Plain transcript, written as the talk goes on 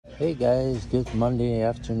Hey guys, good Monday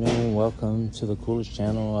afternoon. Welcome to the coolest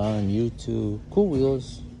channel on YouTube, Cool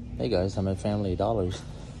Wheels. Hey guys, I'm at Family Dollars.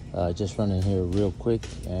 Just running here real quick,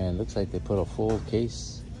 and looks like they put a full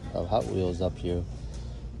case of Hot Wheels up here.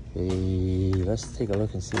 Let's take a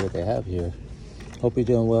look and see what they have here. Hope you're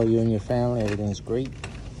doing well, you and your family. Everything's great.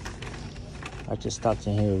 I just stopped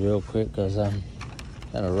in here real quick because I'm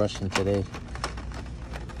kind of rushing today.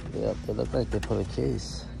 Yep, it looked like they put a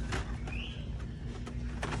case.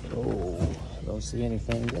 Oh, don't see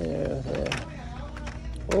anything there.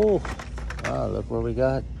 Oh, wow, look what we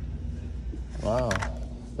got. Wow,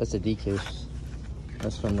 that's a D case.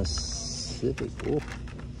 That's from the Civic. Oh,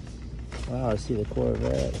 wow, I see the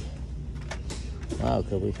Corvette. Wow,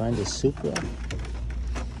 could we find the Supra?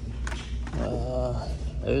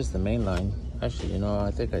 There's the main line. Actually, you know,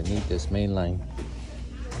 I think I need this main line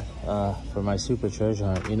for my Super Treasure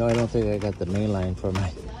Hunt. You know, I don't think I got the main line for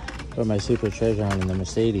my Super Treasure Hunt in the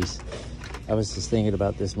Mercedes. I was just thinking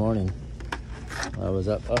about this morning. I was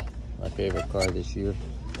up. Oh, my favorite car this year.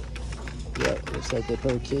 Yeah, looks like they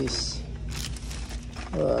put a case.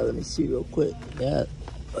 Let me see real quick. Yeah,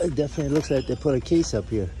 it definitely looks like they put a case up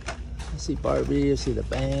here. I see Barbie, I see the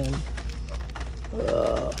band.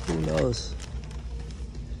 Who knows?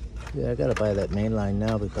 Yeah, I gotta buy that main line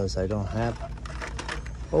now because I don't have.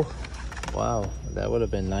 Oh, wow, that would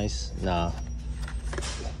have been nice. Nah.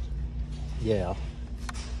 Yeah.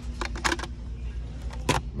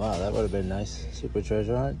 Wow, that would have been nice. Super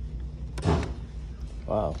Treasure Hunt.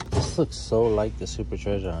 Wow, this looks so like the Super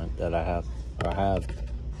Treasure Hunt that I have, or have.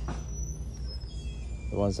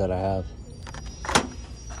 The ones that I have.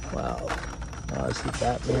 Wow. Oh, I see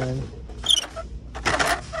Batman.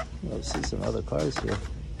 I see some other cars here.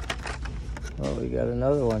 Oh, we got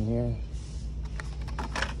another one here.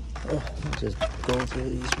 Oh, just go through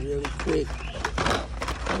these really quick.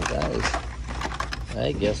 Oh, guys.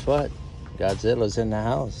 Hey, guess what? Godzilla's in the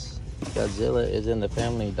house. Godzilla is in the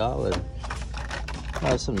Family Dollar.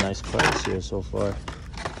 Oh, some nice cars here so far.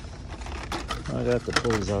 I got to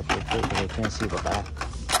pull these off real quick because I can't see the back.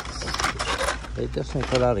 They definitely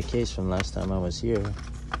put out a case from last time I was here.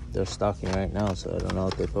 They're stocking right now, so I don't know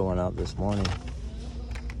if they put one out this morning.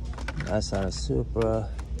 That's not a Supra.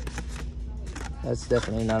 That's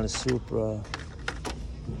definitely not a Supra.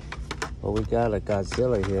 But we got a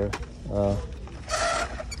Godzilla here.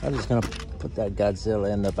 I'm just gonna put that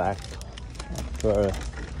Godzilla in the back for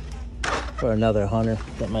another hunter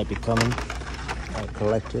that might be coming, a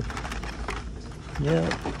collector. Yeah,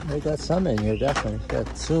 they got some in here, definitely. Got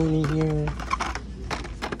Tsuni here.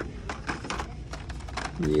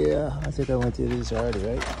 Yeah, I think I went through these already,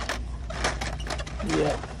 right?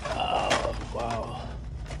 Yeah. Oh, wow.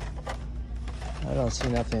 I don't see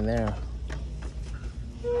nothing there.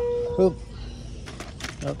 Oop.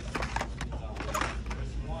 Nope.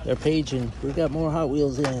 They're paging. We got more Hot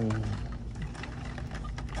Wheels in.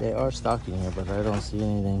 They are stocking here, but I don't see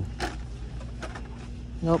anything.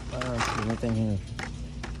 Nope, I don't see anything here.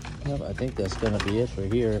 Nope, I think that's gonna be it for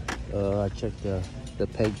here. I checked the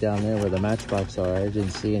peg down there where the Matchbox are. I didn't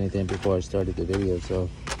see anything before I started the video, so.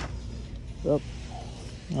 Well,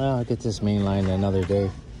 I'll get this main line another day.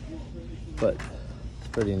 But it's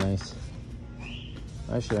pretty nice.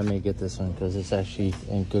 Actually, I may get this one because it's actually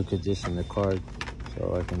in good condition, the card.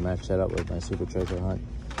 So I can match that up with my Super Treasure Hunt.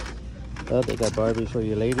 Oh, they got Barbie for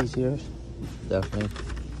you ladies here. Definitely.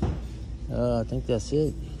 I think that's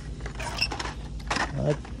it.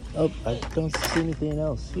 I don't see anything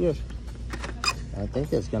else here. I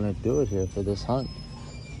think that's gonna do it here for this hunt.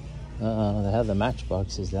 They have the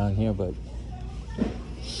Matchboxes down here, but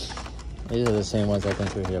these are the same ones I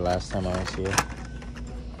think were here last time I was here.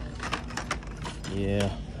 Yeah,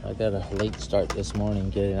 I got a late start this morning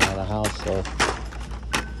getting out of the house, so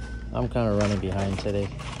I'm kind of running behind today.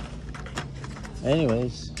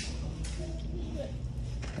 Anyways,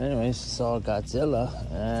 saw Godzilla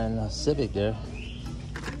and a Civic there.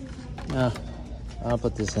 I'll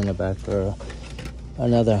put this in the back for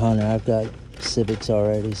another hunter. I've got Civics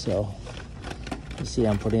already, so you see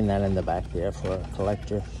I'm putting that in the back there for a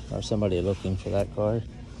collector or somebody looking for that car.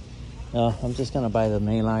 I'm just gonna buy the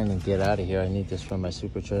main line and get out of here. I need this for my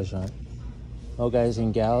Super Treasure Hunt. Well, guys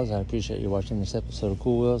and gals, I appreciate you watching this episode of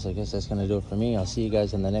Cool Wheels. I guess that's gonna do it for me. I'll see you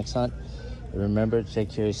guys in the next hunt. Remember to take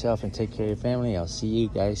care of yourself and take care of your family. I'll see you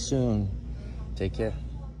guys soon. Take care.